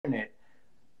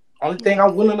Only thing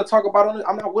I'm willing to talk about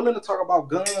I'm not willing to talk about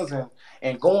guns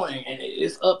and going and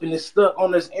it's up and it's stuck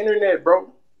on this internet,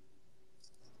 bro.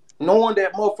 Knowing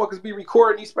that motherfuckers be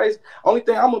recording these spaces. Only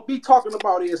thing I'm gonna be talking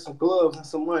about is some gloves and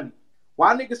some money.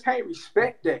 Why niggas can't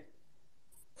respect that?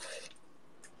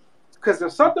 Because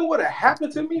if something would have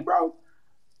happened to me, bro,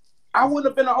 I wouldn't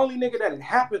have been the only nigga that it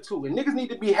happened to. And niggas need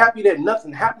to be happy that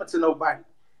nothing happened to nobody.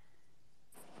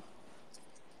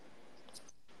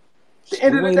 At the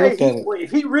end of the day,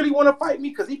 if he really want to fight me,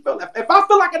 because he felt if I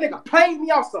feel like a nigga paid me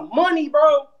out some money,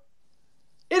 bro,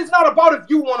 it's not about if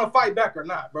you want to fight back or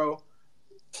not, bro.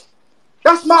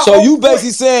 That's my. So you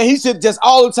basically saying he should just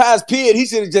all the times period, he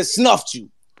should have just snuffed you,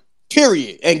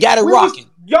 period, and got it rocking.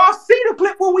 Y'all see the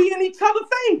clip where we in each other's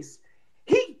face.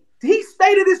 He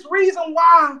stated his reason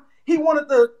why he wanted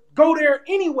to go there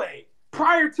anyway.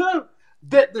 Prior to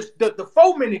the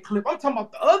 4-minute clip, I'm talking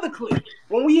about the other clip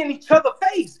when we in each other's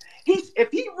face. If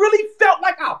he really felt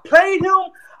like I played him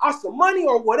out some money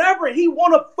or whatever, and he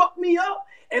want to fuck me up,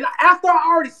 and after I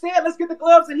already said let's get the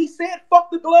gloves, and he said fuck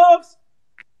the gloves,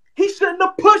 he shouldn't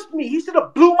have pushed me. He should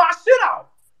have blew my shit out.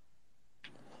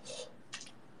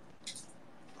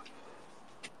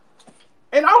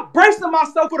 And I'm bracing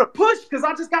myself for the push because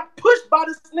I just got pushed by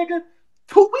this nigga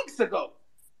 2 weeks ago.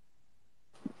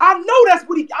 I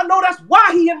know that's why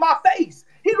he in my face.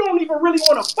 He don't even really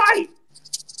want to fight.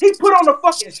 He put on the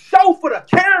fucking show for the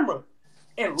camera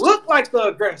and looked like the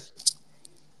aggressor.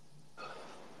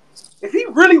 If he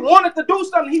really wanted to do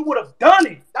something, he would have done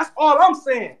it. That's all I'm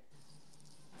saying.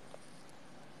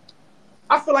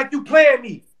 I feel like you playing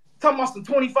me. Talking about some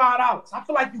 $25. I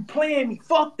feel like you playing me.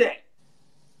 Fuck that.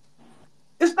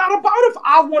 It's not about if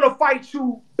I want to fight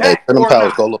you back or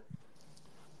not.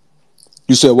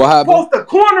 You said what happened? You're supposed to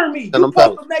corner me. You're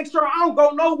supposed to make sure I don't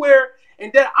go nowhere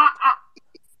and that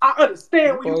I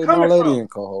understand where you're coming from.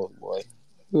 Co-host, boy.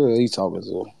 Yeah, he talking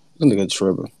to this nigga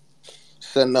tripping.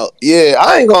 No, yeah,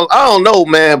 I don't know,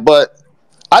 man, but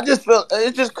I just feel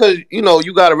it's just because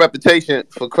you got a reputation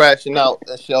for crashing out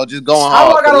and shit, just going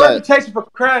hard. How I got a reputation for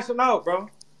crashing out, bro?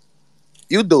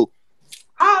 You do.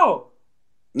 How?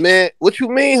 Man, what you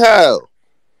mean how?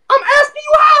 I'm asking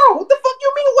you how. What the fuck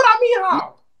you mean? What I mean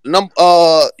how? You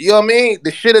know what I mean?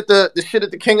 The shit at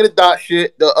the King of the Dot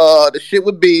shit. The shit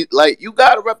would be like you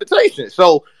got a reputation.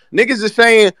 So niggas is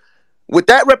saying with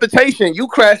that reputation you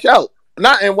crash out.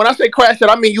 And when I say crash out,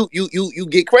 I mean you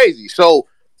get crazy. So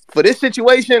for this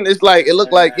situation, it's like it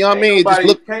looked like what I mean.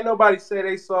 Can't nobody say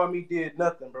they saw me did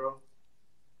nothing, bro.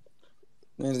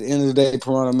 Man, at the end of the day,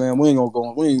 Piranha, man, we ain't gonna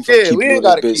go. We ain't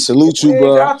gotta keep salute you,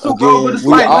 bro. Again,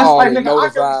 we all nigga, I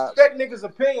can respect niggas'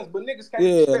 opinions, but niggas can't.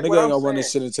 Yeah, nigga ain't gonna run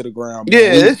this shit into the ground. Man.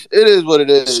 Yeah, it is what it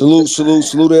is.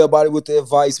 Salute everybody with the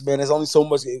advice, man. There's only so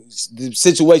much. The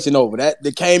situation over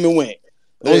that came and went.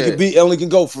 Only can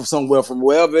go from somewhere, from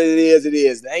wherever it is.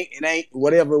 It ain't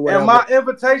whatever. And my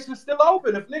invitation's still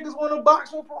open. If niggas want to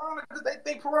box with Piranha because they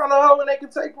think Piranha hoe and they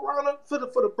can take Piranha for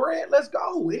the bread, let's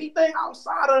go. Anything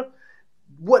outside of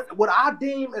what I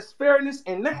deem as fairness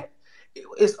and that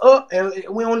is up, and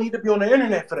we don't need to be on the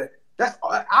internet for that.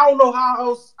 I don't know how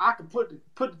else I can put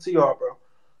it to y'all, bro.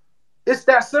 It's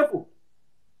that simple.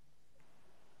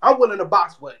 I'm willing to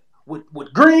box with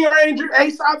Green Ranger,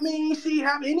 Ace. I mean,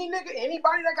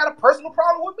 anybody that got a personal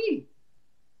problem with me,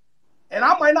 and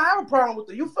I might not have a problem with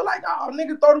it. You feel like, oh,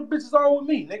 nigga, throw the bitches on with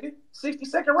me, nigga.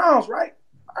 60-second rounds, right?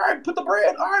 All right, put the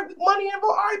bread. All right, money info.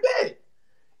 All right, bet.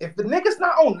 If the nigga's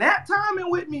not on that timing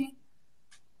with me,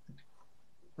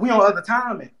 we on other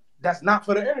timing. That's not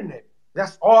for the internet.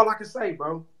 That's all I can say,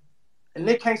 bro. And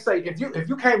they can't say, if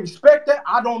you can't respect that,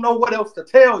 I don't know what else to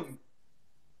tell you.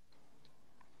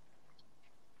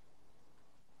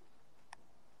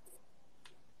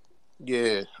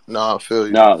 Yeah, no, I feel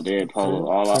you. No, there, Polo.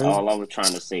 All I was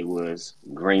trying to say was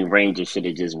Green Ranger should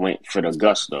have just went for the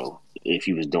gusto if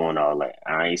he was doing all that.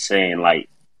 I ain't saying like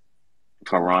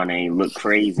Piranha ain't look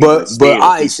crazy, but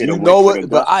Ice, you know what?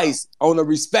 But Ice, on a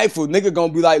respectful nigga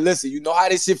gonna be like, listen, you know how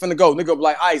this shit finna go. Nigga be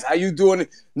like, Ice, how you doing?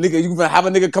 Nigga, you gonna have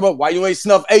a nigga come up? Why you ain't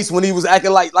snuff Ace when he was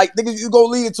acting like nigga? You gonna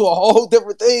lead into a whole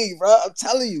different thing, bro. I'm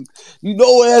telling you, you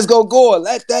know where that's gonna go.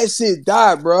 Let that shit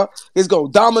die, bro. It's gonna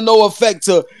domino effect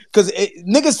to because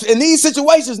niggas in these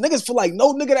situations, niggas feel like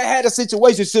no nigga that had a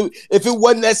situation should, if it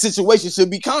wasn't that situation,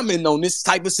 should be commenting on this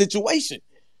type of situation.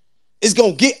 It's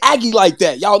gonna get aggy like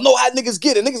that. Y'all know how niggas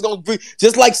get it. Niggas gonna be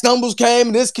just like Stumbles came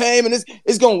and this came and this.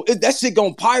 That shit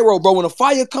gonna pyro, bro. When a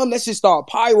fire come, that shit start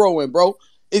pyroing, bro.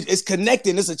 It's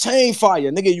connecting. It's a chain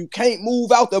fire, nigga. You can't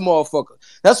move out that motherfucker.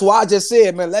 That's why I just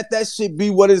said, man, let that shit be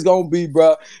what it's gonna be,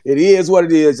 bro. It is what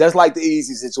it is. Just like the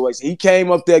Easy situation. He came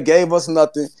up there, gave us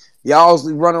nothing. Y'all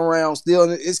running around still.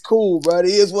 It's cool, bro. It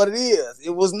is what it is.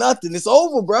 It was nothing. It's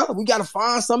over, bro. We gotta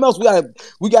find something else.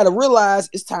 We gotta realize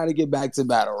it's time to get back to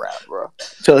battle rap, bro.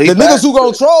 So the niggas who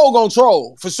gonna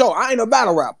troll for sure. I ain't a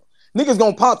battle rapper. Niggas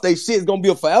gonna pop they shit. It's gonna be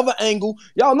a forever angle.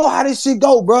 Y'all know how this shit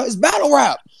go, bro. It's battle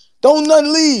rap. Don't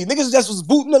nothing leave. Niggas just was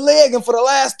booting the leg and for the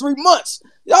last 3 months.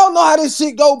 Y'all know how this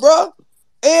shit go, bro.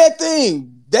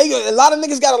 Everything. A lot of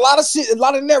niggas got a lot of shit, a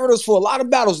lot of narratives for a lot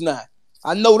of battles now.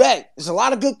 I know that. It's a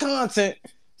lot of good content.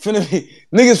 Niggas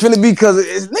finna be because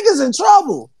niggas in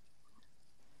trouble.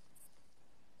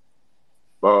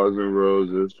 Bars and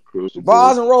Roses, Crucible.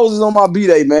 Bars and Roses on my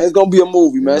B-Day, man. It's gonna be a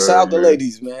movie, man. Shout out the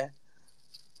ladies, man.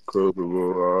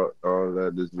 Crucible, all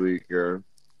that this week, yeah.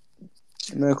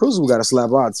 Man, Crucible got to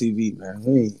slap our TV, man.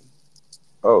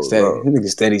 No. Niggas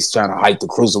steady's trying to hype the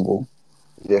Crucible.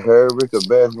 Yeah, Harry's the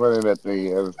best running that thing.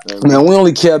 You understand? Man, we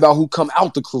only care about who come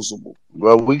out the Crucible.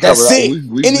 Well, that's it.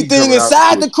 Anything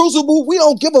inside the Crucible, we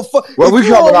don't give a fuck. Well, we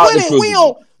coming out the Crucible. We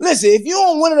don't listen. If you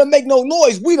don't win it to make no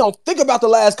noise, we don't think about the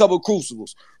last couple of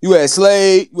Crucibles. You had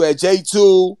Slade, you had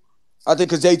J2. I think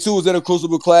because J2 was in a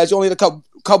Crucible class, you only had a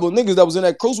couple of niggas that was in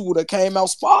that Crucible that came out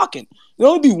sparking. There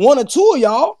only be 1 or 2 of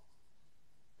y'all.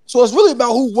 So it's really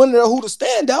about who winning or who to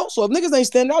stand out. So if niggas ain't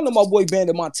standing out, no, my boy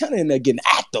Bandit Montana in there getting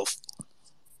active.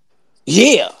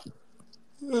 Yeah.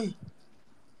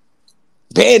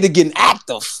 Bandit getting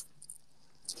active.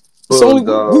 It's only,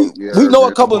 we know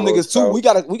a couple of niggas too. We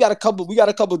got a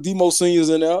couple of Demo seniors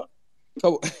in there.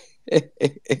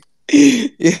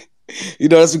 Yeah. You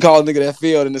know, that's what we call a nigga that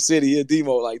failed in the city. You're a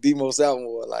Demo, like Demo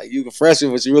Southmore. Like you can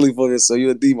freshman, but you really for this, so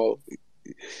you're a Demo.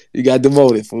 You got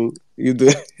demoted, fool. You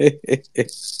do.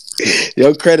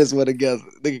 Your credits were together.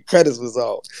 Nigga, credits was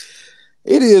all.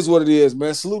 It is what it is,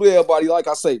 man. Salute to everybody. Like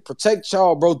I say, protect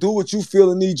y'all, bro. Do what you feel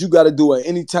the need you got to do at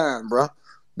any time, bro.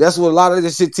 That's what a lot of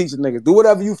this shit teaches niggas. Do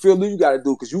whatever you feel you got to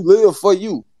do because you live for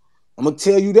you. I'm going to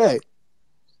tell you that.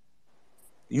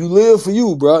 You live for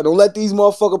you, bro. Don't let these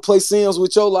motherfuckers play Sims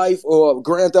with your life or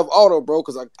Grand Theft Auto, bro,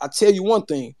 because I tell you one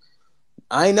thing.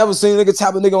 I ain't never seen a nigga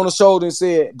tap a nigga on the shoulder and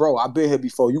said, bro, I've been here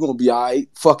before. You going to be all right.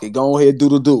 Fuck it. Go ahead, do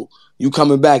the do. You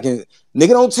coming back and nigga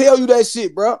don't tell you that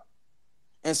shit, bro.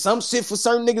 And some shit for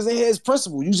certain niggas in here is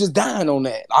principle. You just dying on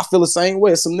that. I feel the same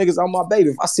way. Some niggas on my baby.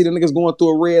 If I see the niggas going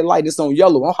through a red light, it's on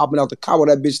yellow. I'm hopping out the car with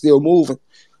that bitch still moving.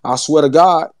 I swear to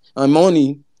God, I'm on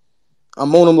him.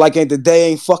 I'm on him like the day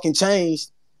ain't fucking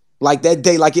changed. Like that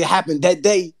day, like it happened that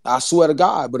day. I swear to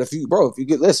God. But if you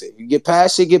get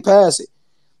past shit, get past it.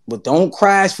 But don't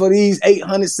crash for these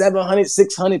 800, 700,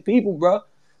 600 people, bro.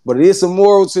 But it is some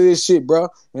moral to this shit, bro.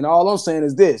 And all I'm saying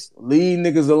is this. Leave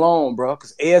niggas alone, bro.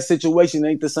 Because air situation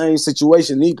ain't the same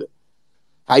situation either.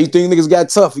 How you think niggas got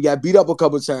tough? He got beat up a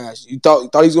couple times. You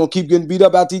thought he was going to keep getting beat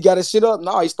up after he got his shit up?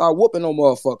 No, he started whooping on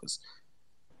motherfuckers.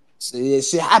 See,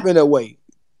 shit happened that way.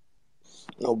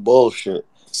 No bullshit.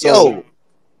 So,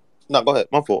 no, go ahead.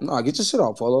 My fault. No, get your shit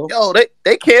off, Polo. Yo,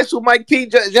 they canceled Mike P.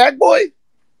 Jack Boy?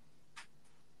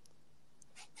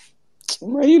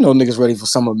 Man, you know niggas ready for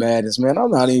summer madness, man. I'm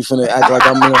not even finna act like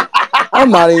I'm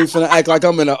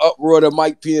in an uproar that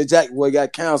Mike P and Jack Boy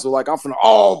got canceled. Like I'm finna,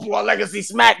 boy, Legacy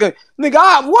smacking.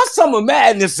 Nigga, what's summer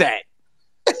madness at?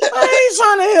 I ain't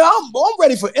trying to hear. I'm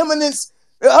ready for eminence.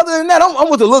 Other than that, I'm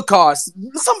with the look cards.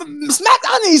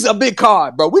 I need a big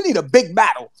card, bro. We need a big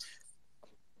battle.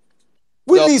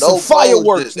 We need some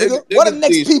fireworks, nigga. Where the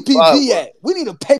next PPV at? We need a paper.